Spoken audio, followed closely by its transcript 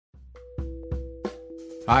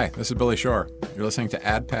Hi, this is Billy Shore. You're listening to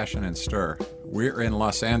Add Passion and Stir. We're in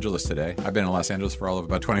Los Angeles today. I've been in Los Angeles for all of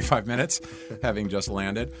about 25 minutes, having just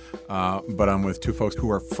landed. But I'm with two folks who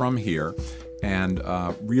are from here and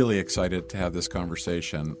really excited to have this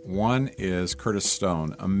conversation. One is Curtis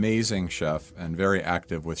Stone, amazing chef and very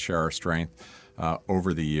active with Share Our Strength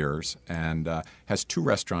over the years, and has two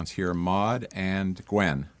restaurants here, Maud and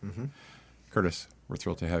Gwen. Mm-hmm. Curtis, we're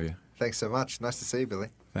thrilled to have you. Thanks so much. Nice to see you, Billy.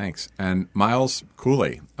 Thanks. And Miles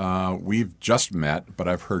Cooley, we've just met, but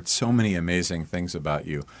I've heard so many amazing things about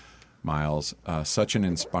you, Miles. Such an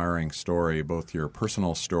inspiring story, both your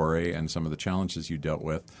personal story and some of the challenges you dealt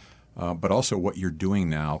with, but also what you're doing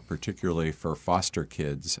now, particularly for foster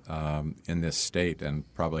kids in this state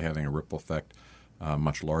and probably having a ripple effect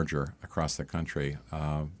much larger across the country.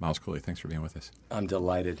 Miles Cooley, thanks for being with us. I'm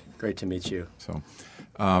delighted. Great to meet you. So,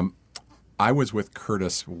 I was with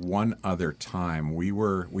Curtis one other time.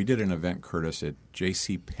 We did an event, Curtis, at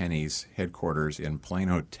J.C. Penney's headquarters in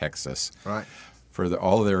Plano, Texas. Right. For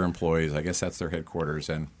all of their employees. I guess that's their headquarters.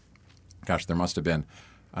 And gosh, there must have been,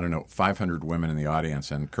 500 women in the audience.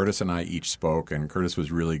 And Curtis and I each spoke, and Curtis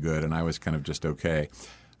was really good, and I was kind of just okay.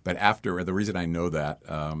 But the reason I know that,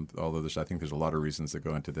 although I think there's a lot of reasons that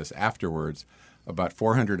go into this, afterwards, about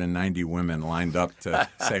 490 women lined up to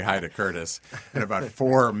say hi to Curtis, and about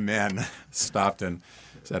 4 men stopped and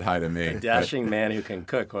said hi to me. A dashing man who can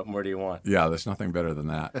cook. What more do you want? Yeah, there's nothing better than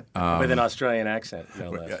that. With an Australian accent, no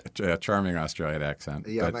less. A charming Australian accent.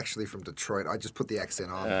 Yeah, I'm actually from Detroit. I just put the accent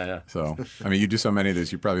on. So, you do so many of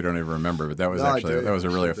these, you probably don't even remember, but that was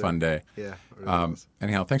a fun day. Yeah. Really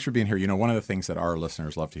anyhow, thanks for being here. One of the things that our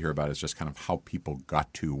listeners love to hear about is just kind of how people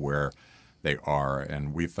got to where they are.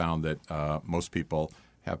 And we found that most people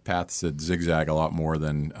have paths that zigzag a lot more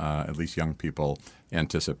than at least young people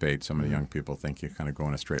anticipate. Some of the young people think you kind of go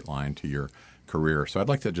in a straight line to your career. So I'd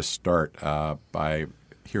like to just start by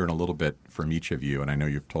hearing a little bit from each of you. And I know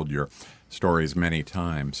you've told your stories many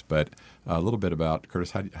times, but a little bit about,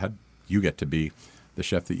 Curtis, how did you get to be the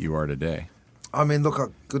chef that you are today? I mean,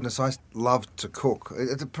 look, goodness, I love to cook.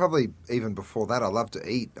 It's probably even before that, I love to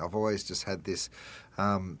eat. I've always just had this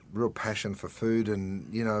real passion for food,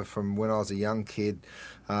 and from when I was a young kid,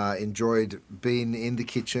 enjoyed being in the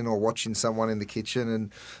kitchen or watching someone in the kitchen,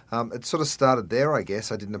 and it sort of started there, I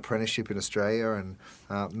guess. I did an apprenticeship in Australia and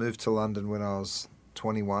moved to London when I was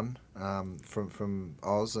 21 from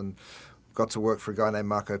Oz, and got to work for a guy named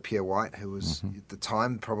Marco Pierre White, who was at the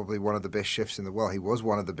time probably one of the best chefs in the world. He was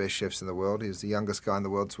one of the best chefs in the world. He was the youngest guy in the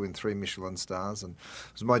world to win 3 Michelin stars, and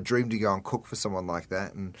it was my dream to go and cook for someone like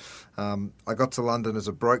that. And I got to London as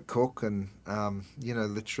a broke cook, and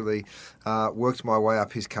literally worked my way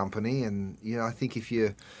up his company. And I think if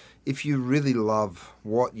you really love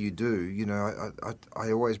what you do,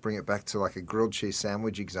 I always bring it back to like a grilled cheese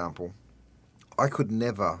sandwich example. I could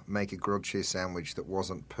never make a grilled cheese sandwich that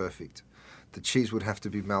wasn't perfect. The cheese would have to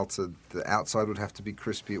be melted. The outside would have to be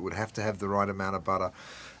crispy. It would have to have the right amount of butter.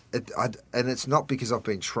 And it's not because I've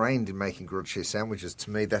been trained in making grilled cheese sandwiches.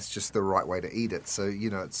 To me, that's just the right way to eat it. So,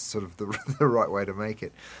 it's sort of the right way to make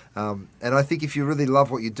it. And I think if you really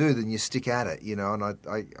love what you do, then you stick at it, And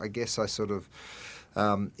I guess I sort of,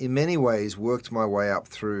 in many ways, worked my way up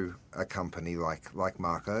through a company like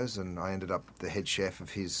Marco's, and I ended up the head chef of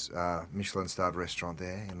his Michelin-starred restaurant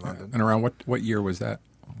there in London. And around what year was that?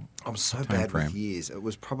 I'm so bad with years. It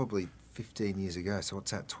was probably 15 years ago. So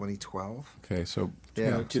what's that, 2012? Okay, so...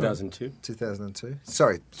 Yeah, 2002. 2002.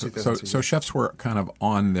 Sorry, 2002. So chefs were kind of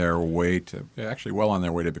on their way to, actually well on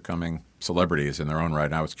their way to becoming celebrities in their own right.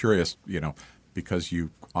 And I was curious, because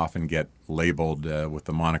you often get labeled with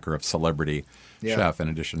the moniker of celebrity chef in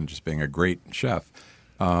addition to just being a great chef.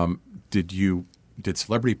 Did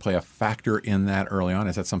celebrity play a factor in that early on?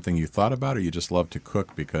 Is that something you thought about, or you just love to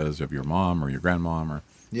cook because of your mom or your grandmom? Or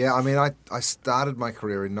Yeah, I mean, I started my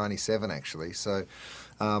career in 97, actually. So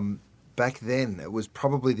back then, it was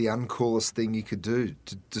probably the uncoolest thing you could do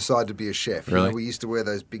to decide to be a chef. Really? We used to wear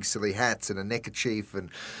those big silly hats and a neckerchief,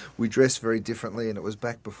 and we dressed very differently, and it was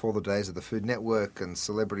back before the days of the Food Network and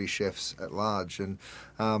celebrity chefs at large. And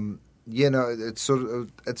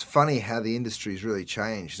it's funny how the industry's really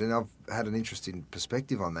changed, and I've had an interesting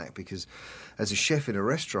perspective on that, because as a chef in a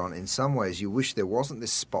restaurant, in some ways you wish there wasn't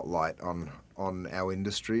this spotlight on our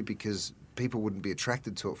industry, because people wouldn't be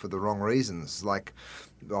attracted to it for the wrong reasons, like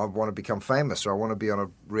I want to become famous or I want to be on a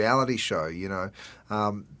reality show,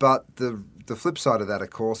 but the flip side of that, of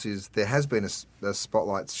course, is there has been a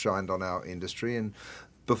spotlight shined on our industry, and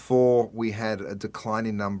before we had a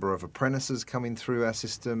declining number of apprentices coming through our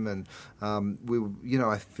system, and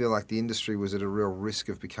I feel like the industry was at a real risk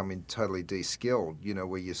of becoming totally de-skilled.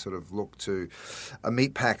 Where you sort of look to a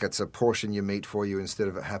meat packer to portion your meat for you instead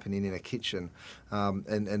of it happening in a kitchen,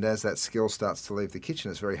 and as that skill starts to leave the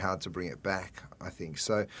kitchen, it's very hard to bring it back, I think.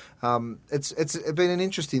 So it's been an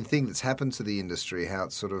interesting thing that's happened to the industry, how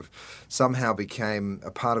it sort of somehow became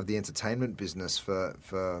a part of the entertainment business for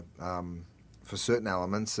certain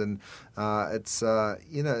elements, and it's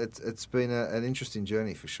been an interesting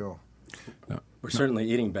journey for sure. We're certainly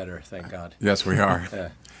eating better, thank God. Yes, we are.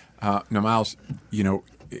 Yeah. Now, Miles, you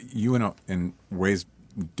in ways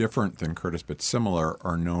different than Curtis, but similar,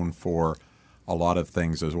 are known for a lot of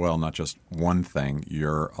things as well, not just one thing.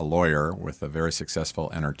 You're a lawyer with a very successful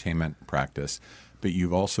entertainment practice, but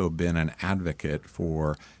you've also been an advocate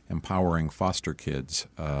for empowering foster kids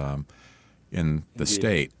in the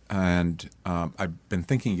state. And I've been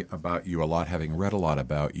thinking about you a lot, having read a lot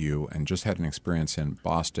about you, and just had an experience in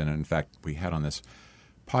Boston. And in fact, we had on this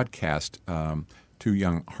podcast two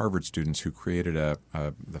young Harvard students who created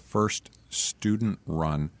the first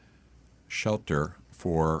student-run shelter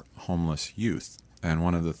for homeless youth. And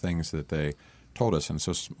one of the things that they told us, and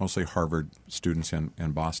so mostly Harvard students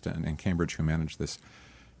in Boston and Cambridge who manage this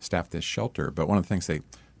shelter, but one of the things they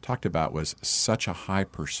talked about was such a high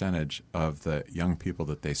percentage of the young people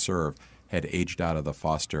that they serve had aged out of the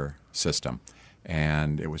foster system.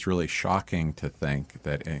 And it was really shocking to think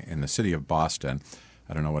that in the city of Boston,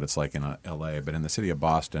 I don't know what it's like in L.A., but in the city of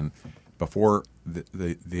Boston, before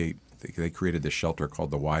they created this shelter called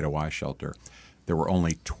the Y-to-Y shelter, there were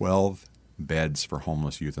only 12 beds for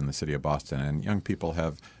homeless youth in the city of Boston. And young people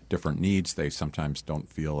have different needs. They sometimes don't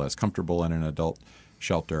feel as comfortable in an adult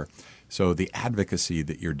shelter. So the advocacy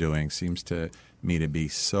that you're doing seems to me to be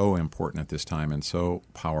so important at this time and so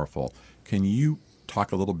powerful. Can you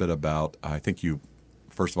talk a little bit about, I think you,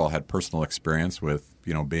 first of all, had personal experience with,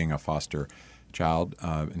 being a foster child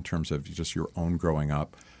in terms of just your own growing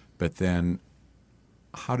up, but then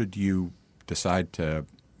how did you decide to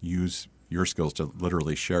use your skills to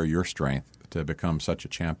literally share your strength to become such a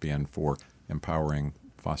champion for empowering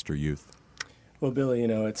foster youth? Well, Billy,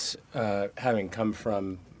 it's having come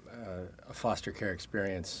from a foster care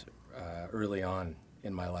experience early on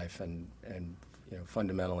in my life, and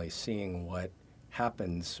fundamentally seeing what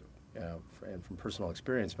happens, and from personal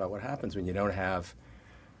experience about what happens when you don't have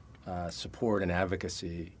support and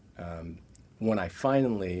advocacy. When I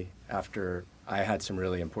finally, after I had some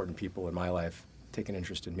really important people in my life take an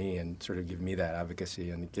interest in me and sort of give me that advocacy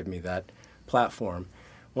and give me that platform,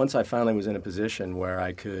 once I finally was in a position where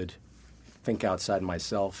I could think outside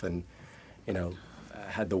myself and,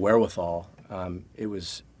 had the wherewithal, it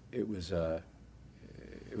was a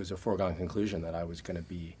foregone conclusion that I was going to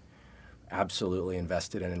be absolutely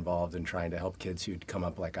invested and involved in trying to help kids who'd come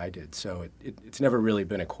up like I did. So it's never really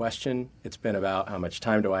been a question. It's been about how much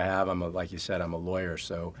time do I have. Like you said, I'm a lawyer,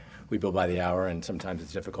 so we bill by the hour, and sometimes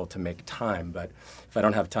it's difficult to make time. But if I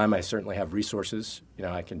don't have time, I certainly have resources.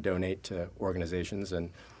 I can donate to organizations, and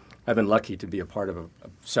I've been lucky to be a part of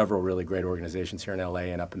several really great organizations here in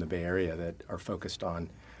LA and up in the Bay Area that are focused on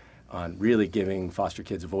really giving foster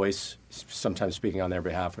kids a voice, sometimes speaking on their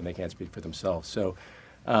behalf when they can't speak for themselves. So,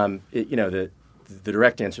 the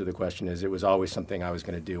direct answer to the question is it was always something I was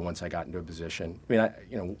going to do once I got into a position.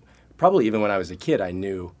 Probably even when I was a kid, I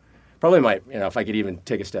knew, if I could even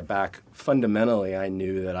take a step back, fundamentally I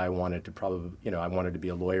knew that I wanted to be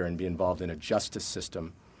a lawyer and be involved in a justice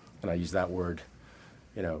system, and I use that word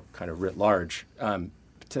kind of writ large,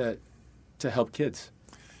 to help kids.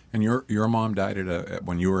 And your mom died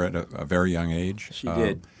when you were at a very young age? She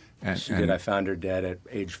did. She did. I found her dead at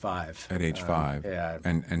age 5. At age 5. Yeah.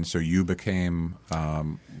 And so you became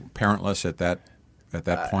parentless at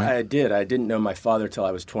that point? I did. I didn't know my father till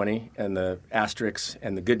I was 20, and the asterisks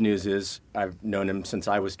and the good news is I've known him since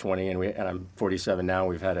I was 20, and I'm 47 now.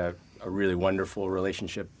 We've had a really wonderful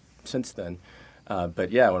relationship since then.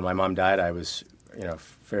 But yeah, when my mom died, I was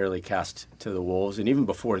fairly cast to the wolves. And even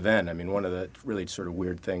before then, one of the really sort of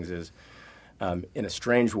weird things is, in a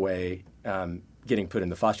strange way, getting put in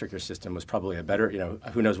the foster care system was probably a better,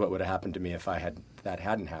 who knows what would have happened to me if that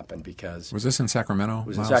hadn't happened, because... Was this in Sacramento? It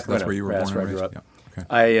was in Sacramento. That's where you were born and raised? Where I grew up. Yeah.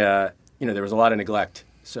 Okay. There was a lot of neglect.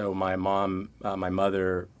 So my mom, my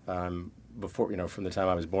mother, before, from the time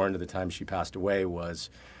I was born to the time she passed away, was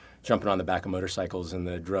jumping on the back of motorcycles in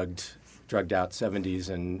the drugged out 70s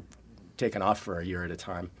and taken off for a year at a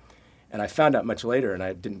time. And I found out much later, and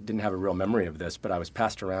I didn't have a real memory of this, but I was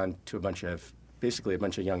passed around to a bunch of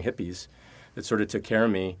young hippies that sort of took care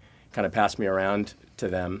of me, kind of passed me around to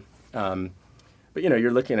them. But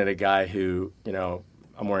you're looking at a guy who,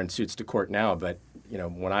 I'm wearing suits to court now, but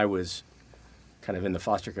when I was kind of in the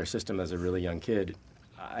foster care system as a really young kid,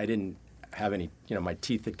 I didn't have any. My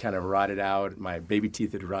teeth had kind of rotted out. My baby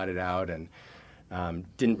teeth had rotted out, and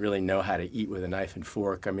didn't really know how to eat with a knife and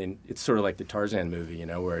fork. I mean, it's sort of like the Tarzan movie,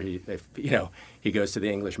 where he goes to the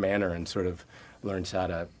English manor and sort of learns how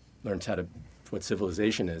to what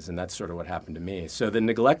civilization is, and that's sort of what happened to me. So the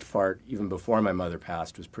neglect part, even before my mother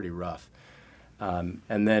passed, was pretty rough.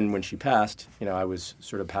 And then when she passed, I was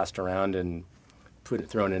sort of passed around and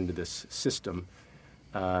thrown into this system.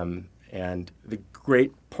 And the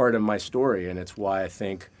great part of my story, and it's why I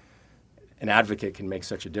think an advocate can make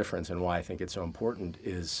such a difference and why I think it's so important,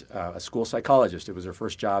 is a school psychologist. It was her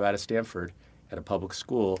first job out of Stanford at a public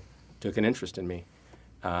school, took an interest in me.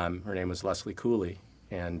 Her name was Leslie Cooley,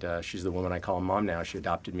 and she's the woman I call mom now. She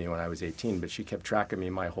adopted me when I was 18, but she kept track of me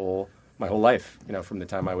my whole life, from the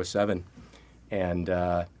time I was 7. And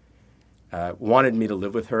wanted me to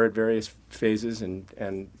live with her at various phases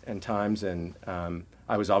and times. And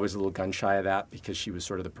I was always a little gun shy of that because she was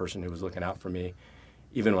sort of the person who was looking out for me.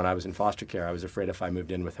 Even when I was in foster care, I was afraid if I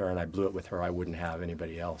moved in with her and I blew it with her, I wouldn't have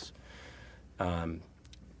anybody else. But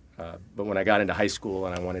when I got into high school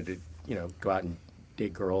and I wanted to, go out and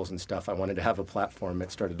date girls and stuff, I wanted to have a platform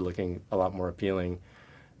that started looking a lot more appealing,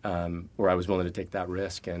 where I was willing to take that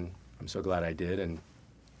risk. And I'm so glad I did. And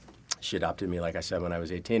she adopted me, like I said, when I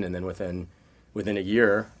was 18, and then within a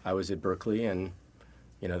year, I was at Berkeley, and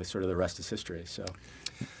the rest is history. So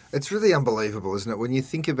it's really unbelievable, isn't it? When you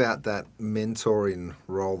think about that mentoring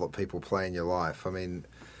role that people play in your life, I mean,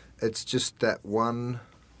 it's just that one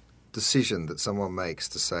decision that someone makes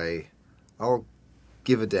to say, I'll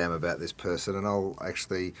give a damn about this person, and I'll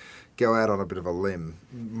actually go out on a bit of a limb.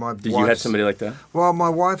 Did you have somebody like that? Well, my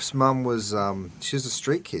wife's mum was she was a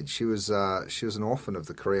street kid. She was an orphan of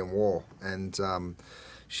the Korean War, and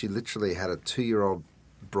she literally had a 2-year-old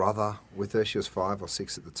brother with her. She was 5 or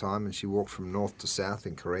 6 at the time, and she walked from north to south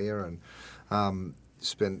in Korea and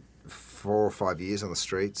spent 4 or 5 years on the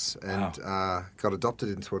streets, and got adopted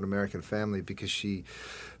into an American family because she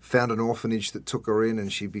found an orphanage that took her in,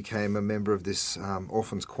 and she became a member of this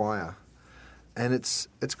orphans choir. And it's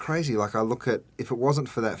crazy. Like, I look at, if it wasn't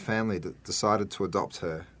for that family that decided to adopt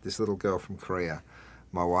her, this little girl from Korea,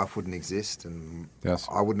 my wife wouldn't exist, and yes.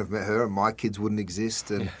 I wouldn't have met her, and my kids wouldn't exist.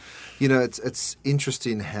 And it's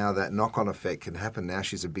interesting how that knock-on effect can happen. Now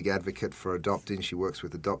she's a big advocate for adopting. She works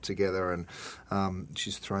with Adopt Together, and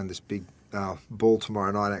she's thrown this big ball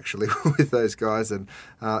tomorrow night actually with those guys, and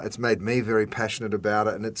it's made me very passionate about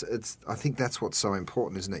it. And it's I think that's what's so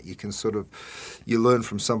important, isn't it? You can you learn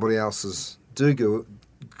from somebody else's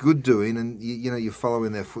good doing, and you follow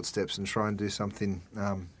in their footsteps and try and do something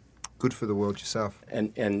good for the world yourself.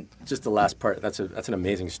 And just the last part, that's an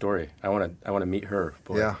amazing story. I want to meet her.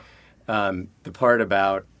 Boy. Yeah. The part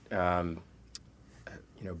about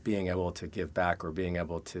being able to give back, or being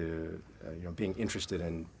able to being interested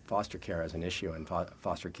in foster care as an issue, and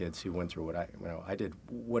foster kids who went through what I did.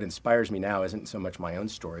 What inspires me now isn't so much my own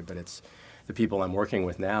story, but it's the people I'm working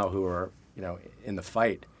with now who are in the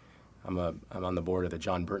fight. I'm on the board of the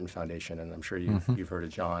John Burton Foundation, and I'm sure you've heard of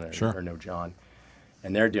John or know John.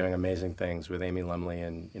 And they're doing amazing things with Amy Lumley,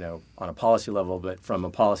 and on a policy level, but from a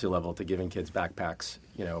policy level to giving kids backpacks,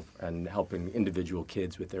 and helping individual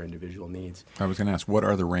kids with their individual needs. I was going to ask, what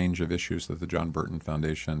are the range of issues that the John Burton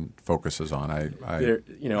Foundation focuses on? I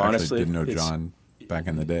honestly didn't know John back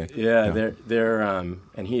in the day. Yeah, they're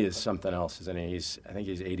and he is something else, isn't he? I think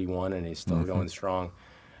he's 81 and he's still going strong.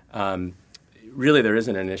 Really, there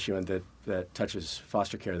isn't an issue that touches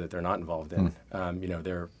foster care that they're not involved in.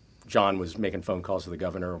 John was making phone calls to the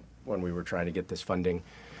governor when we were trying to get this funding,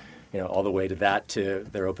 all the way to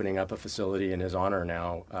they're opening up a facility in his honor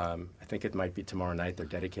now. I think it might be tomorrow night. They're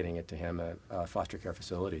dedicating it to him, a foster care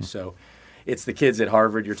facility. So it's the kids at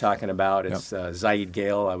Harvard you're talking about. It's Zaid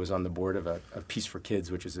Gale. I was on the board of a Peace for Kids,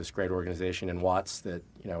 which is this great organization in Watts that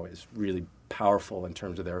is really powerful in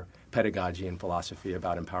terms of their pedagogy and philosophy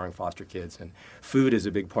about empowering foster kids. And food is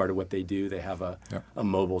a big part of what they do. They have a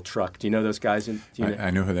mobile truck. Do you know those guys?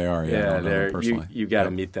 I know who they are. Yeah, I don't know them personally. You got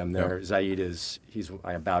to meet them. Zaid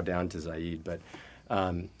I bow down to Zaid, but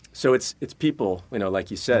so it's people,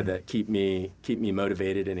 like you said, that keep me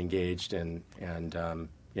motivated and engaged, and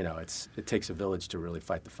it takes a village to really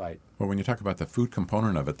fight the fight. Well, when you talk about the food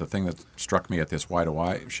component of it, the thing that struck me at this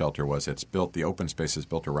Y2Y shelter was the open space is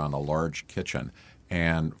built around a large kitchen.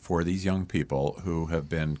 And for these young people who have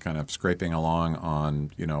been kind of scraping along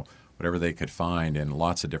on, whatever they could find in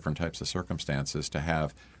lots of different types of circumstances, to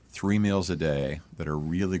have 3 meals a day that are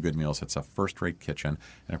really good meals. It's a first-rate kitchen.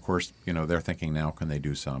 And, of course, they're thinking now, can they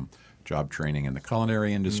do some job training in the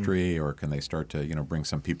culinary industry, or can they start to bring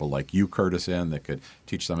some people like you, Curtis, in that could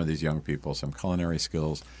teach some of these young people some culinary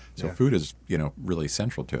skills? So food is really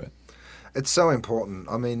central to it. It's so important.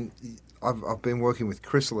 I mean, I've been working with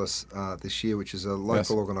Chrysalis this year, which is a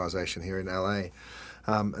local organisation here in LA,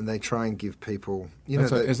 and they try and give people,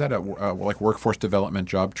 is that a like workforce development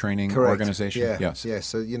job training organization? Yeah. Yes. Yeah.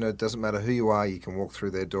 So it doesn't matter who you are, you can walk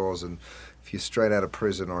through their doors, and if you're straight out of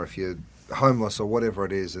prison or if you're homeless or whatever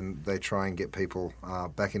it is, and they try and get people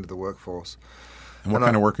back into the workforce. And what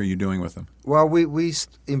kind of work are you doing with them? Well, we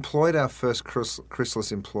employed our first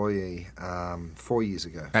Chrysalis employee 4 years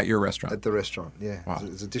ago. At your restaurant? At the restaurant, yeah. Wow.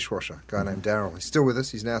 It's a dishwasher, a guy named Daryl. He's still with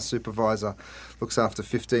us. He's now supervisor, looks after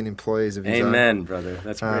 15 employees of his own. Amen, brother.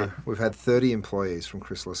 That's great. We've had 30 employees from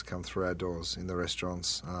Chrysalis come through our doors in the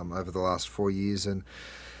restaurants over the last 4 years. And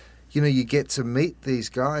you get to meet these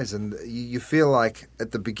guys, and you feel like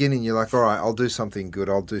at the beginning you're like, all right, I'll do something good,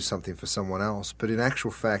 I'll do something for someone else. But in actual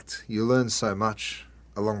fact, you learn so much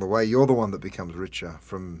along the way. You're the one that becomes richer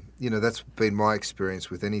from, that's been my experience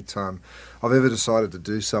with any time I've ever decided to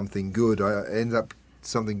do something good. I end up,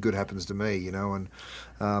 something good happens to me, and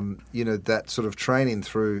that sort of training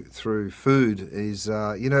through food is,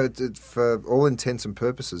 for all intents and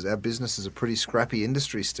purposes, our business is a pretty scrappy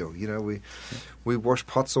industry still. We wash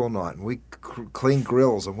pots all night, and we clean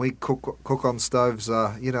grills, and we cook on stoves.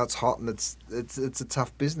 It's hot, and it's a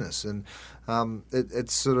tough business, and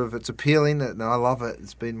it's appealing, and I love it.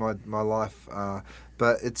 It's been my life.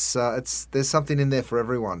 But there's something in there for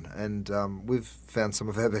everyone, and we've found some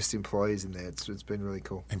of our best employees in there. It's been really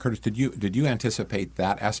cool. And Curtis, did you anticipate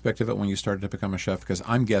that aspect of it when you started to become a chef? Because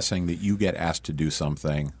I'm guessing that you get asked to do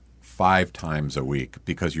something 5 times a week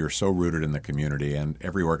because you're so rooted in the community, and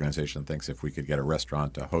every organization thinks if we could get a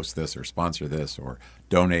restaurant to host this or sponsor this or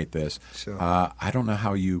donate this. Sure. I don't know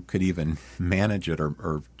how you could even manage it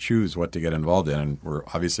or choose what to get involved in, and we're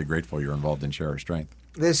obviously grateful you're involved in Share Our Strength.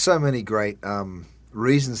 There's so many great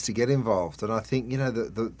reasons to get involved, and I think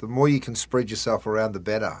the more you can spread yourself around, the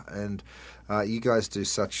better. And you guys do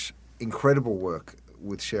such incredible work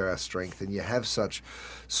with Share Our Strength, and you have such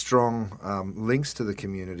strong links to the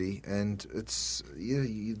community, and it's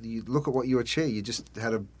you look at what you achieve. You just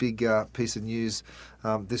had a big piece of news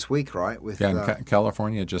this week, right? With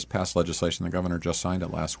California just passed legislation. The governor just signed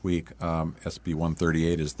it last week. SB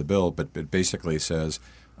 138 is the bill, but it basically says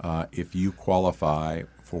if you qualify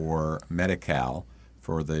for Medi-Cal,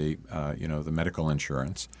 for the the medical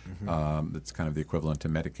insurance, that's kind of the equivalent to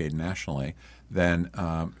Medicaid nationally, then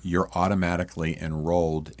you're automatically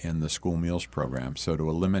enrolled in the school meals program. So to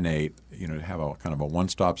eliminate, to have a kind of a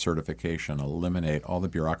one-stop certification, eliminate all the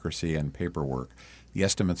bureaucracy and paperwork, the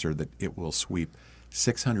estimates are that it will sweep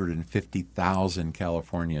 650,000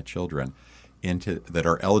 California children that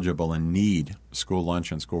are eligible and need school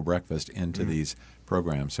lunch and school breakfast into these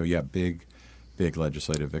programs. So big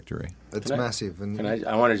legislative victory. It's massive. And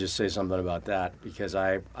I want to just say something about that, because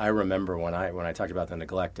I remember when I talked about the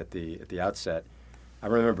neglect at the outset, I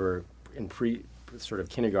remember in sort of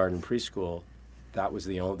kindergarten, preschool,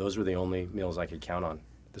 those were the only meals I could count on,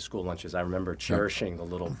 the school lunches. I remember cherishing the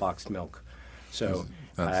little boxed milk. So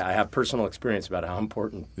I have personal experience about how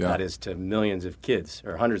important that is to millions of kids,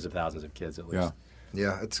 or hundreds of thousands of kids at least.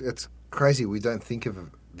 Yeah, it's crazy. We don't think of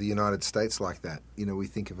the United States like that. We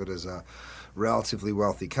think of it as a relatively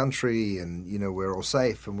wealthy country, and we're all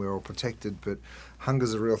safe and we're all protected, but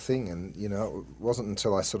hunger's a real thing. And it wasn't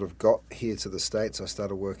until I sort of got here to the States I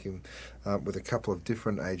started working with a couple of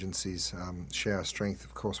different agencies, Share Our Strength,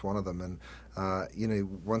 of course, one of them. And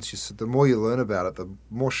the more you learn about it, the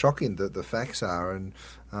more shocking the facts are, and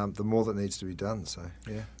the more that needs to be done. So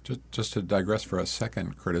just to digress for a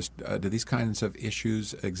second, Curtis, do these kinds of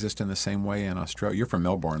issues exist in the same way in Australia? You're from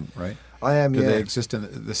Melbourne, right? I am. Do they exist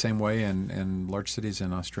in the same way in large cities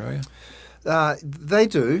in Australia? They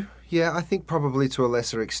do. Yeah, I think probably to a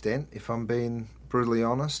lesser extent. If I'm being brutally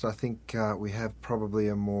honest, I think we have probably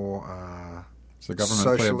a more does the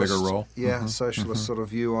government play a bigger role? Yeah, socialist sort of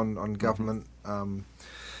view on government. Our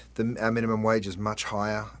minimum wage is much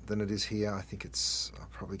higher than it is here. I think I'll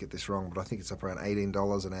probably get this wrong, but I think it's up around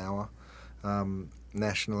 $18 an hour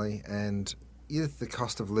nationally. And the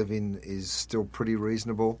cost of living is still pretty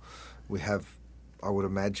reasonable. We have, I would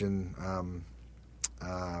imagine,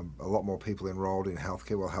 a lot more people enrolled in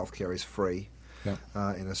healthcare. Well, healthcare is free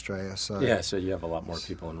in Australia. So you have a lot more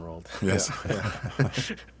people enrolled. Yes.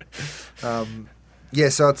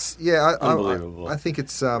 So it's unbelievable. I think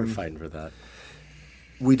it's we're fighting for that.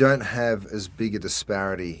 We don't have as big a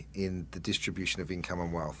disparity in the distribution of income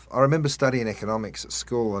and wealth. I remember studying economics at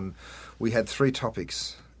school, and we had 3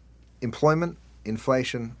 topics: employment,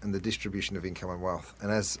 inflation and the distribution of income and wealth.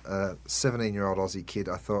 And as a 17-year-old Aussie kid,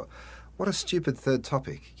 I thought, what a stupid third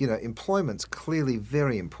topic. You know, employment's clearly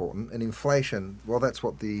very important, and inflation, well, that's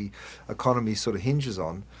what the economy sort of hinges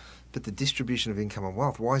on. But the distribution of income and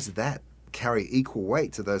wealth, why is that carry equal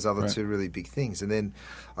weight to those other two really big things? And then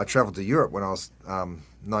I travelled to Europe when I was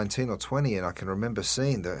 19 or 20, and I can remember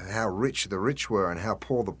seeing how rich the rich were and how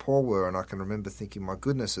poor the poor were, and I can remember thinking, my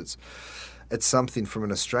goodness, it's something from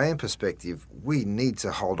an Australian perspective. We need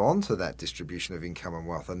to hold on to that distribution of income and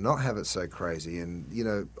wealth and not have it so crazy. And, you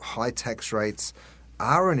know, high tax rates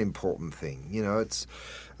are an important thing. You know, it's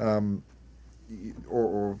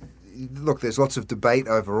look, there's lots of debate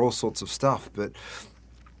over all sorts of stuff, but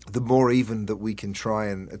the more even that we can try,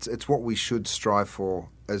 and it's what we should strive for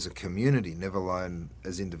as a community, never alone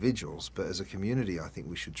as individuals, but as a community, I think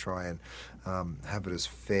we should try and have it as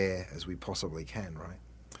fair as we possibly can, right?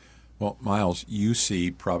 Well, Miles, you see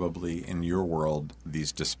probably in your world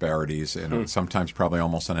these disparities, and sometimes probably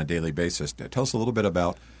almost on a daily basis. Tell us a little bit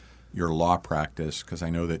about your law practice, because I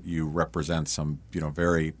know that you represent some,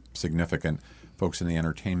 very significant folks in the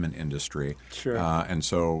entertainment industry. Sure. And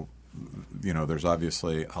so, there's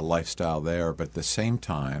obviously a lifestyle there, but at the same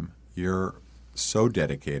time, you're so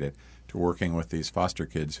dedicated to working with these foster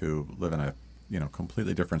kids who live in a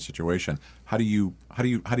completely different situation. How do you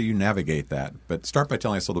navigate that? But start by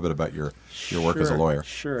telling us a little bit about your work as a lawyer.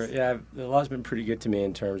 Sure. Yeah, the law's been pretty good to me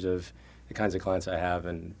in terms of the kinds of clients I have,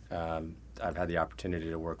 and I've had the opportunity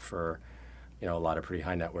to work for a lot of pretty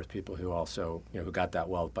high net worth people who also who got that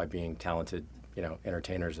wealth by being talented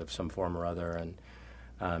entertainers of some form or other,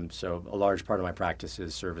 and so a large part of my practice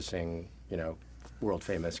is servicing world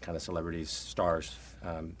famous kind of celebrities, stars.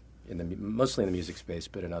 Mostly in the music space,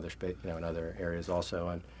 but in other in other areas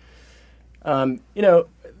also. And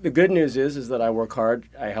the good news is that I work hard.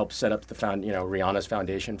 I helped set up the Rihanna's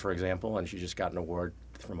foundation, for example, and she just got an award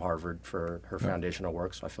from Harvard for her foundational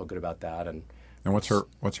work. So I feel good about that. And what's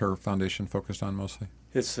her foundation focused on mostly?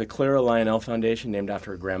 It's the Clara Lionel Foundation, named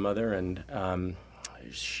after her grandmother, and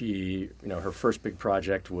she her first big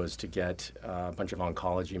project was to get a bunch of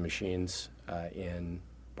oncology machines in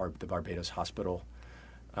the Barbados Hospital.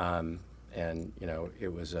 And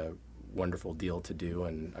it was a wonderful deal to do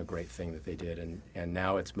and a great thing that they did. And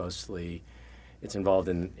now it's involved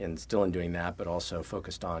in still in doing that, but also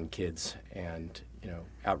focused on kids and,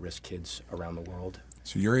 at-risk kids around the world.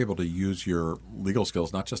 So you're able to use your legal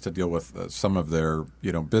skills not just to deal with some of their,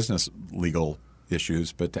 business legal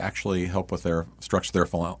issues, but to actually help with structure their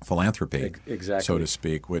philanthropy, exactly, so to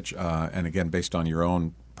speak, which, and again, based on your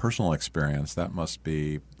own personal experience, that must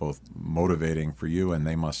be both motivating for you, and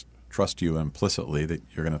they must trust you implicitly that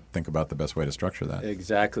you're going to think about the best way to structure that.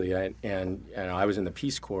 Exactly. And I was in the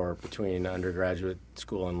Peace Corps between undergraduate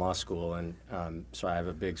school and law school, and so I have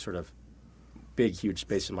a huge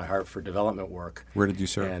space in my heart for development work. Where did you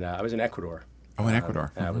serve? And I was in Ecuador. Oh, in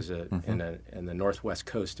Ecuador. I was in the northwest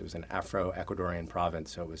coast. It was an Afro-Ecuadorian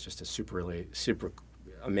province, so it was just a super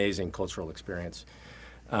amazing cultural experience.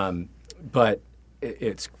 But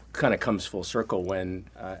it's kind of comes full circle when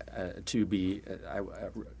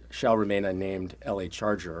shall remain unnamed L.A.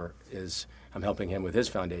 Charger I'm helping him with his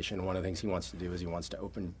foundation. One of the things he wants to do is he wants to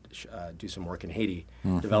do some work in Haiti,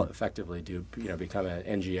 become an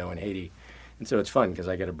NGO in Haiti. And so it's fun because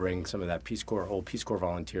I get to bring some of that old Peace Corps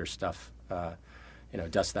volunteer stuff,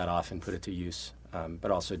 dust that off and put it to use,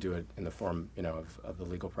 but also do it in the form, of the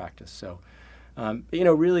legal practice. So,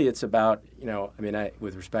 really it's about,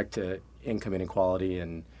 with respect to income inequality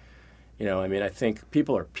and, I think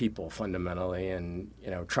people are people fundamentally, and,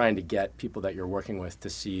 trying to get people that you're working with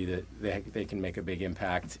to see that they can make a big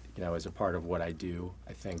impact, as a part of what I do,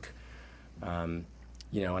 I think, and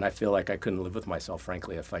I feel like I couldn't live with myself,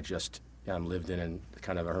 frankly, if I just lived in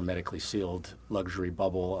kind of a hermetically sealed luxury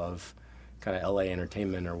bubble of kind of LA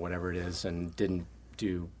entertainment or whatever it is and didn't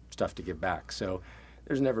do stuff to give back. So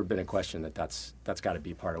there's never been a question that's got to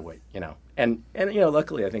be part of what, And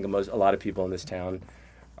luckily I think a lot of people in this town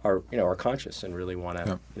are conscious and really want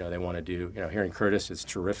to, they want to do, here in Curtis it's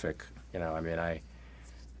terrific. I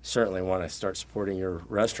certainly want to start supporting your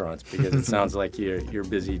restaurants because it sounds like you're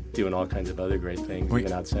busy doing all kinds of other great things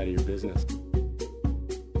even outside of your business.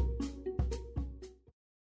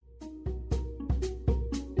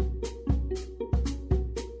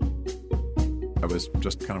 I was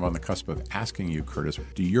just kind of on the cusp of asking you, Curtis,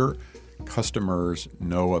 do your customers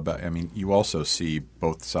know about, you also see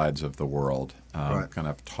both sides of the world, right, kind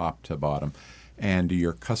of top to bottom. And do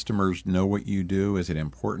your customers know what you do? Is it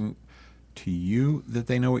important to you that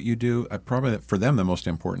they know what you do? Probably for them, the most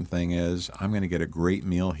important thing is I'm going to get a great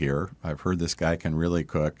meal here. I've heard this guy can really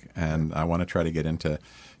cook, and I want to try to get into,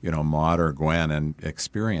 Maud or Gwen and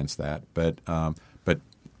experience that. But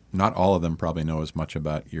not all of them probably know as much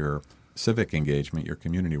about your civic engagement, your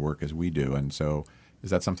community work as we do. And so, is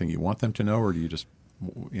that something you want them to know, or do you just,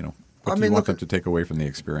 what do you want them to take away from the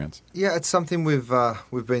experience? Yeah, it's something we've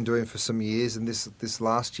been doing for some years, and this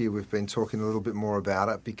last year we've been talking a little bit more about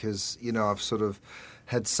it because I've sort of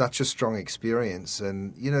had such a strong experience,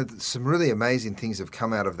 and some really amazing things have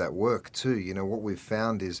come out of that work too. What we've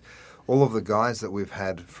found is all of the guys that we've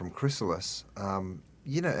had from Chrysalis.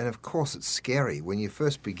 And of course it's scary when you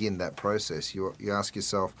first begin that process. You ask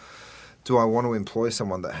yourself, do I want to employ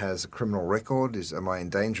someone that has a criminal record? Am I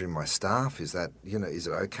endangering my staff? Is that is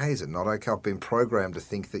it okay? Is it not okay? I've been programmed to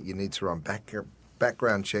think that you need to run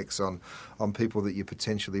background checks on people that you're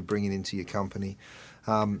potentially bringing into your company,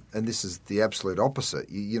 and this is the absolute opposite.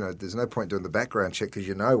 There's no point doing the background check because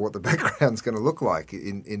you know what the background's going to look like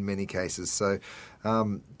in many cases. So,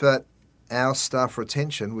 but our staff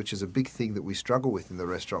retention, which is a big thing that we struggle with in the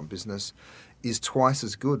restaurant business, is twice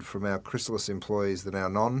as good from our Chrysalis employees than our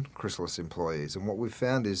non-Chrysalis employees. And what we've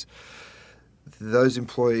found is those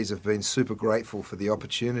employees have been super grateful for the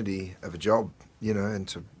opportunity of a job,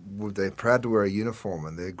 and they're proud to wear a uniform,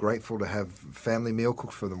 and they're grateful to have family meal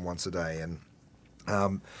cooked for them once a day. And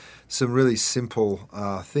some really simple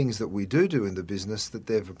things that we do in the business that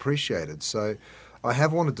they've appreciated. So I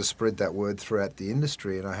have wanted to spread that word throughout the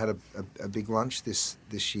industry, and I had a big lunch this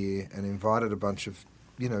year and invited a bunch of,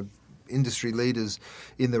 industry leaders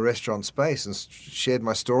in the restaurant space and shared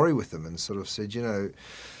my story with them and sort of said,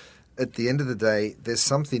 at the end of the day, there's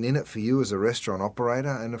something in it for you as a restaurant operator,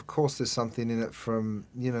 and of course there's something in it from,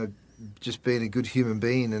 just being a good human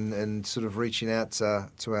being and sort of reaching out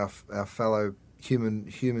to our fellow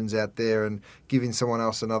humans out there and giving someone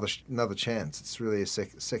else another chance. It's really a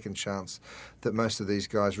second chance that most of these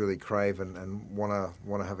guys really crave and want to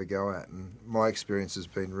have a go at. And my experience has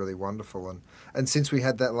been really wonderful. And since we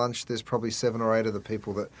had that lunch, there's probably 7 or 8 of the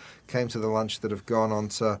people that came to the lunch that have gone on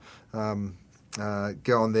to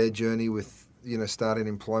go on their journey with starting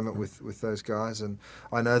employment with those guys. And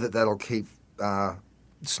I know that'll keep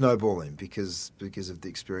snowballing because of the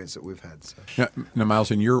experience that we've had. So. Now,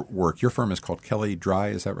 Miles, in your work, your firm is called Kelly Dry,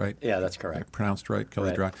 is that right? Yeah, that's correct. Pronounced right, Kelly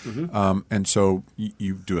right. Dry. Mm-hmm. And so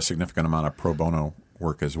you do a significant amount of pro bono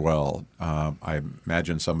work as well. I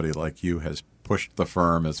imagine somebody like you has pushed the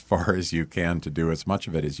firm as far as you can to do as much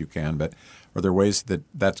of it as you can, but are there ways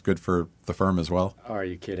that's good for the firm as well? Are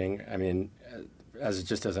you kidding? I mean,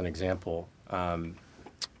 just as an example,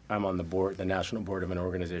 I'm on the national board of an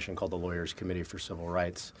organization called the Lawyers Committee for Civil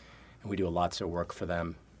Rights, and we do lots of work for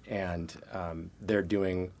them. And they're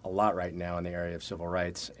doing a lot right now in the area of civil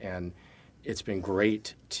rights, and it's been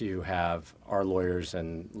great to have our lawyers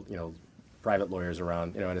and private lawyers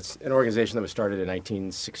around. And it's an organization that was started in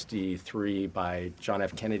 1963 by John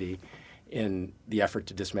F. Kennedy in the effort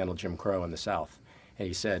to dismantle Jim Crow in the South. And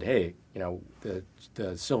he said, hey, the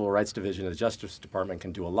Civil Rights Division of the Justice Department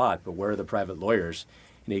can do a lot, but where are the private lawyers?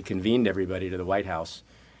 And he convened everybody to the White House,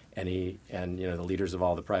 and the leaders of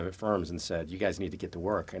all the private firms, and said, you guys need to get to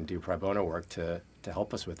work and do pro bono work to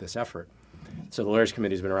help us with this effort. So the Lawyers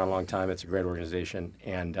Committee has been around a long time. It's a great organization,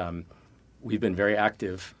 and we've been very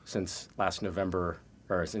active since last November,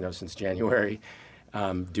 or since January,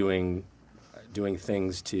 doing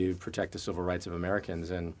things to protect the civil rights of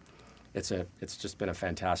Americans, and it's just been a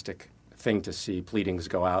fantastic thing to see pleadings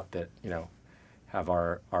go out that have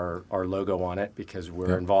our logo on it because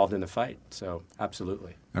we're involved in the fight. So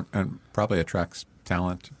absolutely. And probably attracts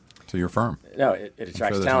talent to your firm. No, it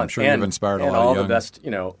attracts talent. I'm sure you've inspired a lot of all young... the best,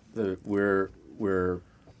 we're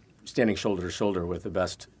standing shoulder to shoulder with the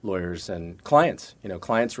best lawyers and clients.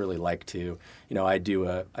 Clients really like to,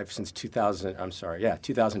 I've since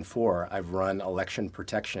 2004, I've run election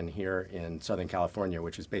protection here in Southern California,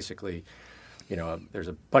 which is basically, there's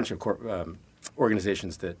a bunch of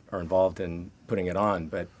organizations that are involved in putting it on,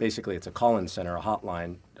 but basically it's a call-in center, a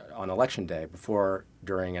hotline on Election Day, before,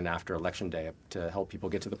 during, and after Election Day, to help people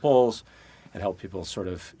get to the polls and help people sort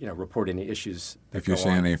of, report any issues. If you see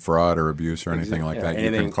any fraud or abuse or anything like that,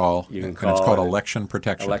 you can call. You can call. And it's called election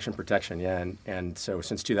protection. Election protection, yeah. And so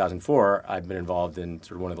since 2004, I've been involved in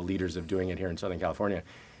sort of one of the leaders of doing it here in Southern California.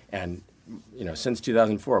 And since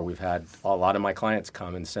 2004, we've had a lot of my clients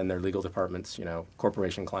come and send their legal departments,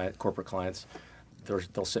 corporate clients.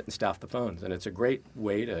 They'll sit and staff the phones, and it's a great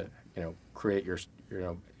way to, create your,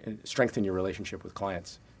 strengthen your relationship with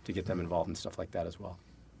clients to get them involved in stuff like that as well.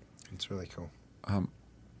 It's really cool.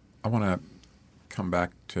 I want to come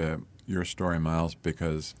back to your story, Miles,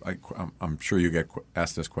 because I'm sure you get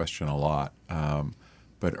asked this question a lot.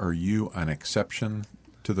 But are you an exception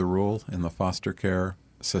to the rule in the foster care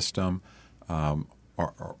system, or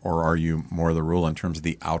are you more the rule in terms of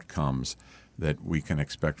the outcomes that we can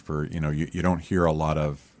expect for, you don't hear a lot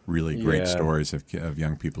of really great stories of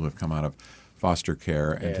young people who've come out of foster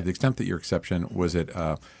care. And to the extent that your exception, was it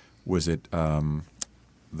your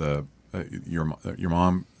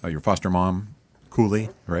foster mom, Cooley,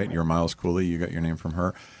 right? Your Miles Cooley, you got your name from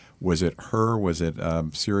her. Was it her? Was it a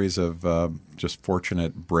series of just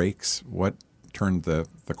fortunate breaks? What turned the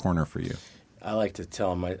corner for you? I like to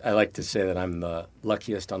say that I'm the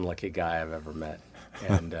luckiest unlucky guy I've ever met,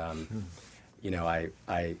 and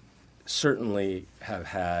I certainly have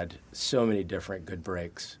had so many different good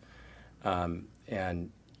breaks,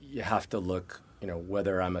 and you have to look,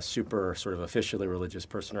 whether I'm a super sort of officially religious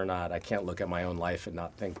person or not. I can't look at my own life and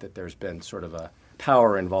not think that there's been sort of a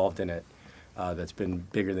power involved in it that's been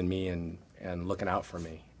bigger than me and looking out for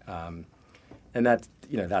me, and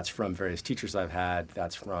that's from various teachers I've had.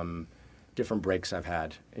 That's from different breaks I've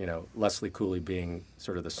had, Leslie Cooley being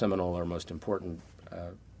sort of the seminal or most important,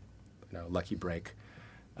 lucky break.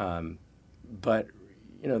 But,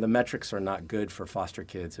 the metrics are not good for foster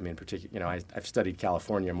kids. I mean, particularly, I've studied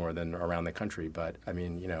California more than around the country, but I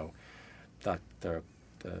mean, the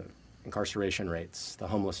incarceration rates, the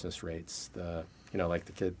homelessness rates, like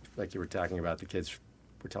the kid, like you were talking about, the kids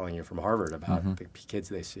were telling you from Harvard about the kids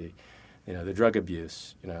they see, the drug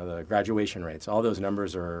abuse, the graduation rates, all those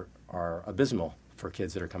numbers are abysmal for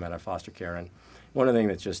kids that are coming out of foster care. And one of the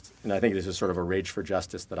things that's and I think this is sort of a rage for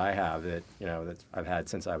justice that I have that I've had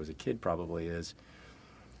since I was a kid probably, is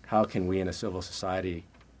how can we in a civil society,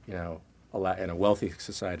 in a wealthy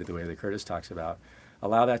society the way that Curtis talks about,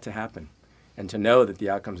 allow that to happen, and to know that the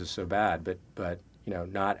outcomes are so bad, but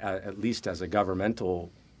not at least as a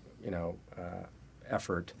governmental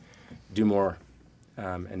effort, do more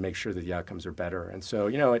and make sure that the outcomes are better. And so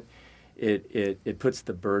it puts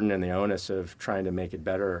the burden and the onus of trying to make it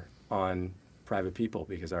better on private people,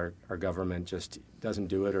 because our government just doesn't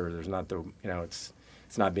do it, or there's not it's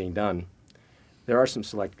not being done. There are some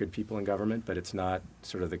select good people in government, but it's not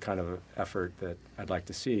sort of the kind of effort that I'd like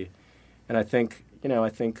to see. And I think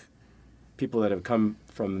people that have come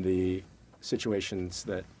from the situations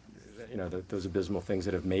that those abysmal things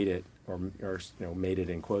that have made it, or made it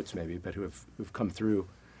in quotes maybe, but who've come through,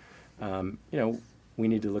 we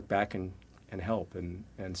need to look back and help. And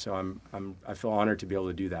so I feel honored to be able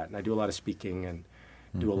to do that. And I do a lot of speaking and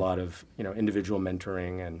do a lot of individual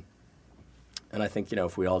mentoring, and I think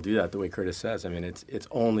if we all do that the way Curtis says, I mean it's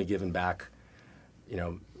only given back,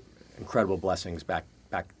 incredible blessings back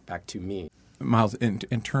to me. Miles, in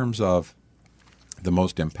terms of the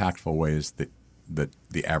most impactful ways that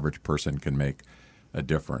the average person can make a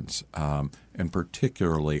difference, and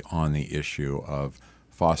particularly on the issue of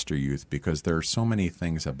foster youth, because there are so many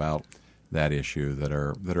things about that issue that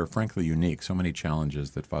are frankly unique, so many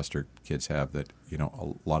challenges that foster kids have that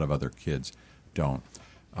a lot of other kids don't.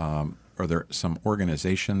 Are there some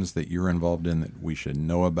organizations that you're involved in that we should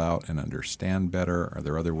know about and understand better? Are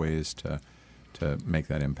there other ways to make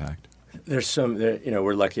that impact? There's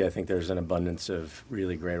we're lucky. I think there's an abundance of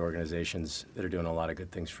really great organizations that are doing a lot of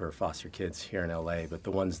good things for foster kids here in LA, but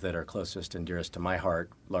the ones that are closest and dearest to my heart,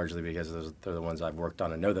 largely because they're the ones I've worked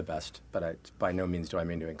on and know the best, but by no means do I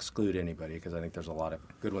mean to exclude anybody, because I think there's a lot of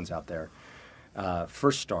good ones out there.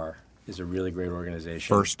 First Star is a really great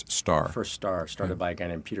organization. First Star, started by a guy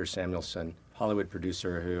named Peter Samuelson, Hollywood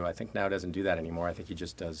producer who I think now doesn't do that anymore. I think he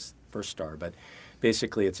just does First Star, but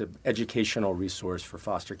basically, it's an educational resource for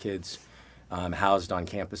foster kids housed on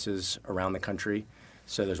campuses around the country.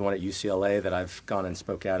 So there's one at UCLA that I've gone and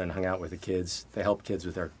spoke at and hung out with the kids. They help kids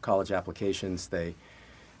with their college applications. They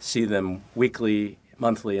see them weekly,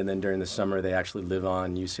 monthly, and then during the summer they actually live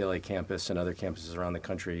on UCLA campus and other campuses around the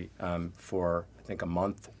country for, I think, a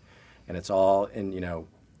month. And it's all in,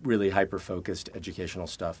 really hyper-focused educational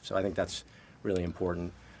stuff. So I think that's really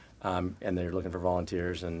important. And they're looking for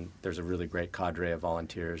volunteers, and there's a really great cadre of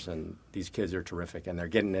volunteers, and these kids are terrific, and they're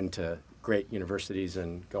getting into great universities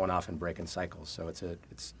and going off and breaking cycles. So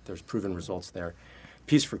there's proven results there.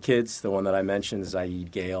 Peace for Kids, the one that I mentioned,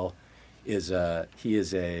 Zaid Gale, if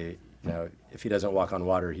he doesn't walk on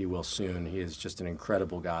water, he will soon. He is just an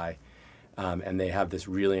incredible guy, and they have this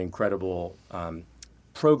really incredible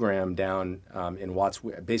program down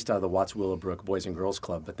based out of the Watts Willowbrook Boys and Girls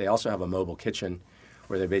Club, but they also have a mobile kitchen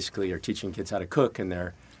where they basically are teaching kids how to cook, and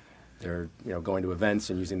they're going to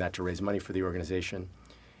events and using that to raise money for the organization.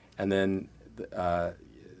 And then the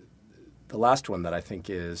last one that I think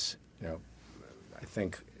is,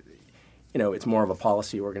 it's more of a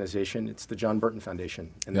policy organization. It's the John Burton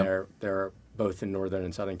Foundation, and they're both in Northern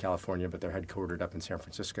and Southern California, but they're headquartered up in San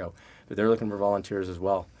Francisco. But they're looking for volunteers as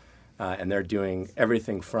well, and they're doing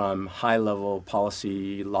everything from high-level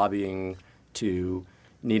policy lobbying to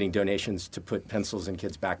needing donations to put pencils in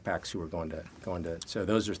kids' backpacks who are going to. So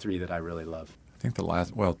those are three that I really love. I think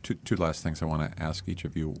two last things I want to ask each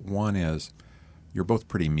of you. One is, you're both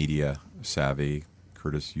pretty media savvy.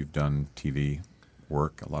 Curtis, you've done TV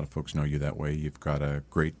work. A lot of folks know you that way. You've got a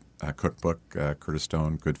great cookbook, Curtis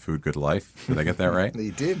Stone, Good Food, Good Life. Did I get that right?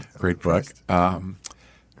 You did. Great book.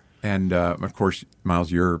 And of course,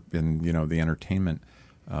 Miles, you're in the entertainment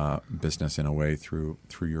business in a way through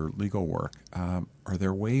your legal work. Are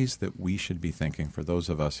there ways that we should be thinking, for those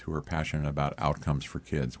of us who are passionate about outcomes for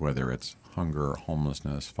kids, whether it's hunger,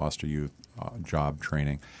 homelessness, foster youth, job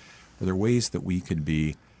training, are there ways that we could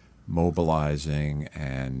be mobilizing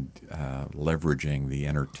and leveraging the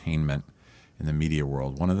entertainment in the media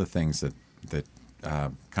world? One of the things that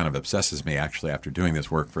kind of obsesses me, actually, after doing this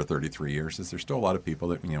work for 33 years, is there's still a lot of people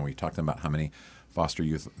that, we talk to them about how many foster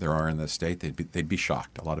youth there are in the state, they'd be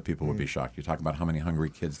shocked. A lot of people would be shocked. You talk about how many hungry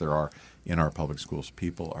kids there are in our public schools.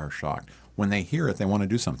 People are shocked. When they hear it, they want to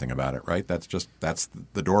do something about it, right? That's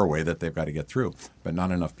the doorway that they've got to get through. But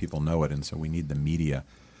not enough people know it, and so we need the media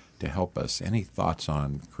to help us. Any thoughts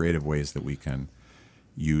on creative ways that we can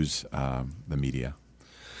use the media?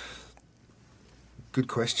 Good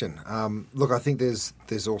question. Look, I think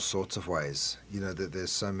there's all sorts of ways. That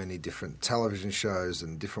there's so many different television shows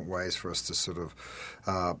and different ways for us to sort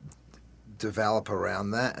of develop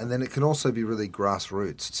around that. And then it can also be really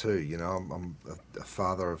grassroots too. I'm a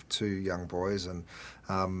father of two young boys, and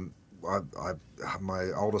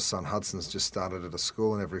my oldest son Hudson's just started at a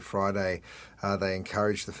school, and every Friday they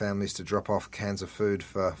encourage the families to drop off cans of food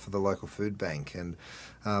for the local food bank. And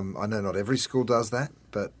I know not every school does that,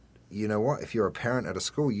 but you know what? If you're a parent at a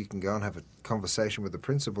school, you can go and have a conversation with the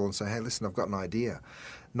principal and say, hey, listen, I've got an idea.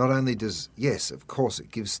 Not only yes, of course, it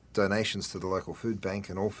gives donations to the local food bank,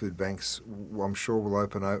 and all food banks, I'm sure, will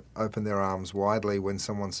open their arms widely when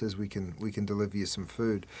someone says we can deliver you some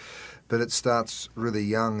food. But it starts really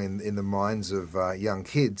young in the minds of young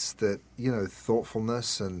kids that,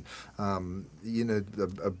 thoughtfulness and,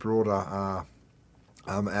 a broader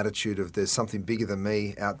attitude of there's something bigger than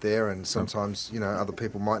me out there, and sometimes other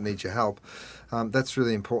people might need your help. That's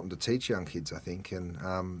really important to teach young kids, I think.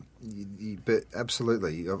 And but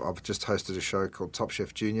absolutely, I've just hosted a show called Top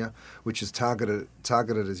Chef Junior, which is targeted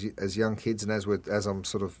as young kids. And as I'm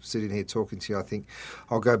sort of sitting here talking to you, I think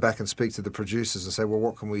I'll go back and speak to the producers and say, well,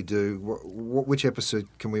 what can we do? Which episode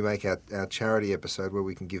can we make our charity episode where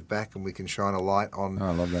we can give back and we can shine a light on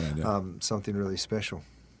I love that idea. Something really special.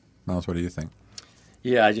 Miles, what do you think?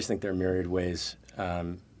 Yeah, I just think there are myriad ways.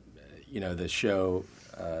 The show,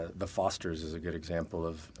 The Fosters, is a good example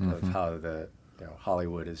of how the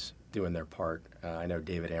Hollywood is doing their part. I know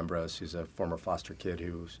David Ambrose, who's a former foster kid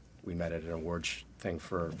who we met at an awards thing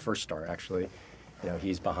for First Star, actually.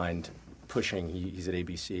 He's behind pushing. He's at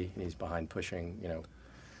ABC, and he's behind pushing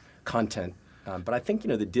content. But I think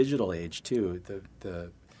the digital age too,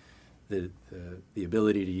 the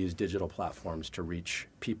ability to use digital platforms to reach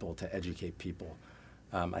people, to educate people.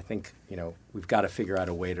 I think we've got to figure out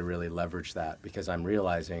a way to really leverage that, because I'm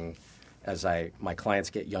realizing as my clients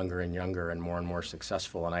get younger and younger and more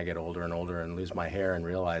successful, and I get older and older and lose my hair and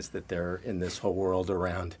realize that they're in this whole world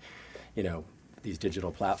around these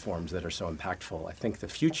digital platforms that are so impactful. I think the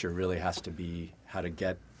future really has to be how to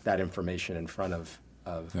get that information in front of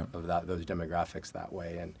those demographics that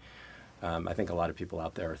way. And I think a lot of people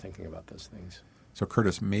out there are thinking about those things. So,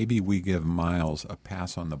 Curtis, maybe we give Miles a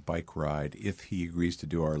pass on the bike ride if he agrees to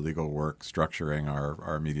do our legal work structuring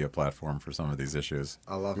our media platform for some of these issues.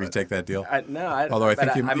 I love Can we it. take that deal? Although I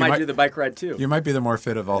think I might do the bike ride too. You might be the more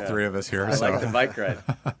fit of all three of us here. I like the bike ride.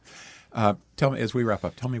 Tell me, as we wrap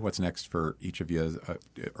up, tell me what's next for each of you.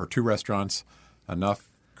 Are two restaurants enough,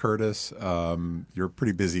 Curtis? You're a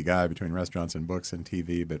pretty busy guy between restaurants and books and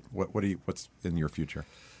TV, but what's in your future?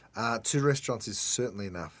 Two restaurants is certainly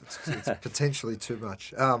enough. It's potentially too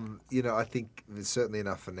much. I think it's certainly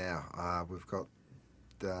enough for now. We've got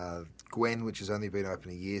Gwen, which has only been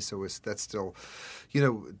open a year, so that's still,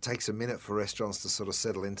 it takes a minute for restaurants to sort of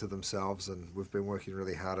settle into themselves, and we've been working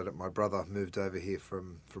really hard at it. My brother moved over here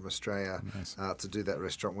from Australia to do that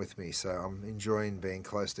restaurant with me, so I'm enjoying being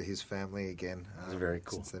close to his family again. That's very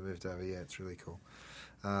cool. Since they moved over, yeah, it's really cool.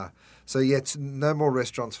 No more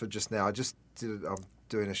restaurants for just now. I'm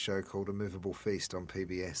doing a show called A Movable Feast on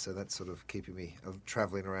PBS, so that's sort of keeping me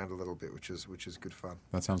traveling around a little bit, which is good fun.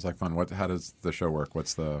 That sounds like fun. How does the show work?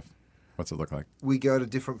 What's the What's it look like? We go to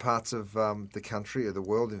different parts of the country, or the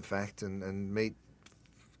world, in fact, and meet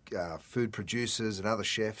food producers and other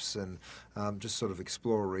chefs, and just sort of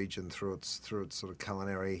explore a region through its sort of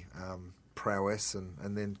culinary prowess,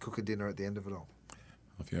 and then cook a dinner at the end of it all.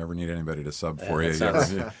 If you ever need anybody to sub for that you,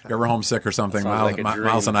 sounds- you're ever homesick or something, Sounds Miles, like a dream.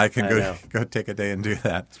 Miles and I can I go know. go take a day and do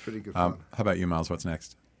that. It's pretty good fun. How about you, Miles? What's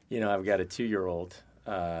next? I've got a 2-year-old,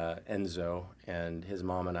 Enzo, and his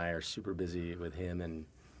mom and I are super busy with him and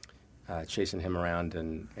chasing him around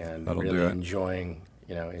and That'll do really it. enjoying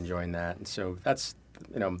that. And so that's,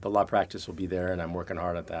 the law practice will be there, and I'm working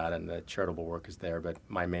hard at that, and the charitable work is there. But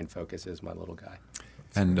my main focus is my little guy.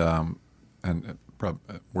 And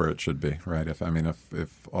where it should be, right?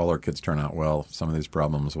 If all our kids turn out well, some of these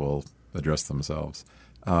problems will address themselves.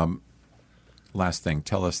 Last thing,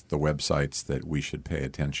 tell us the websites that we should pay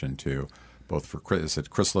attention to. Both for is it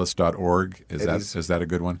chrysalis.org? Is that a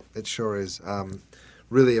good one? It sure is.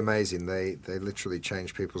 Really amazing. They literally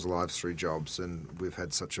change people's lives through jobs, and we've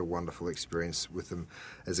had such a wonderful experience with them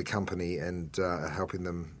as a company, and helping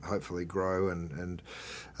them hopefully grow. And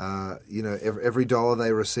every dollar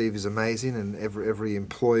they receive is amazing, and every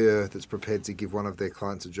employer that's prepared to give one of their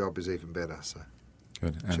clients a job is even better. So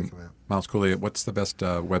Good. check And them out. Miles Cooley, what's the best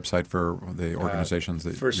website for the organizations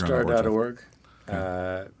that you're on the board with?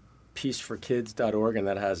 FirstStar.org, peaceforkids.org, and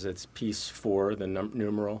that has its peace for the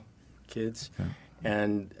numeral kids. Okay.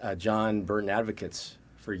 And John Burton Advocates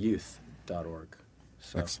for Youth.org.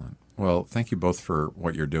 So, Excellent. Well, thank you both for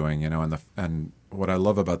what you're doing. And what I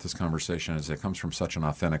love about this conversation is it comes from such an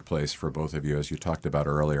authentic place for both of you, as you talked about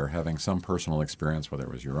earlier, having some personal experience, whether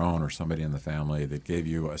it was your own or somebody in the family, that gave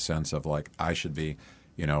you a sense of like, I should be,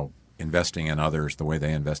 investing in others the way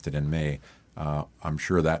they invested in me. I'm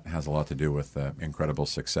sure that has a lot to do with the incredible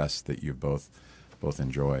success that you've both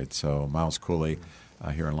enjoyed. So, Miles Cooley,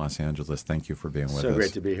 here in Los Angeles, thank you for being with us. So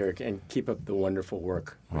great to be here, and keep up the wonderful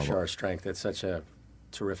work with Well, Shara Strength. It's such a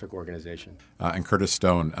terrific organization. And Curtis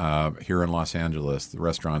Stone, here in Los Angeles, the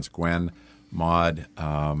restaurants Gwen, Maud,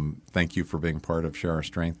 thank you for being part of Share Our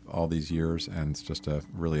Strength all these years, and it's just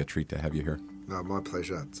really a treat to have you here. No, my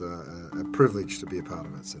pleasure. It's a privilege to be a part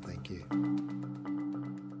of it, so thank you.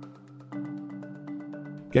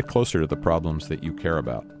 Get closer to the problems that you care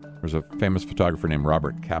about. There's a famous photographer named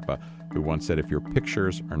Robert Capa who once said, if your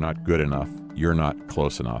pictures are not good enough, you're not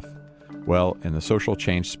close enough. Well, in the social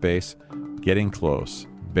change space, getting close,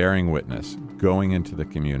 bearing witness, going into the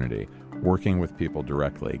community, working with people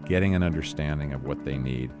directly, getting an understanding of what they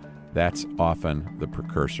need, that's often the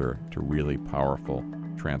precursor to really powerful,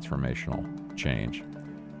 transformational change.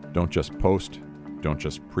 Don't just post, don't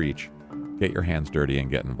just preach, get your hands dirty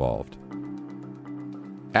and get involved.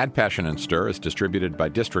 Add Passion and Stir is distributed by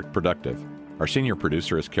District Productive. Our senior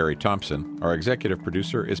producer is Carrie Thompson. Our executive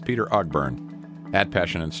producer is Peter Ogburn. Add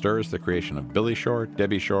Passion and Stir is the creation of Billy Shore,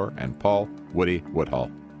 Debbie Shore, and Paul Woody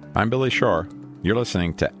Woodhull. I'm Billy Shore. You're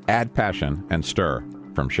listening to Add Passion and Stir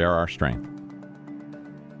from Share Our Strength.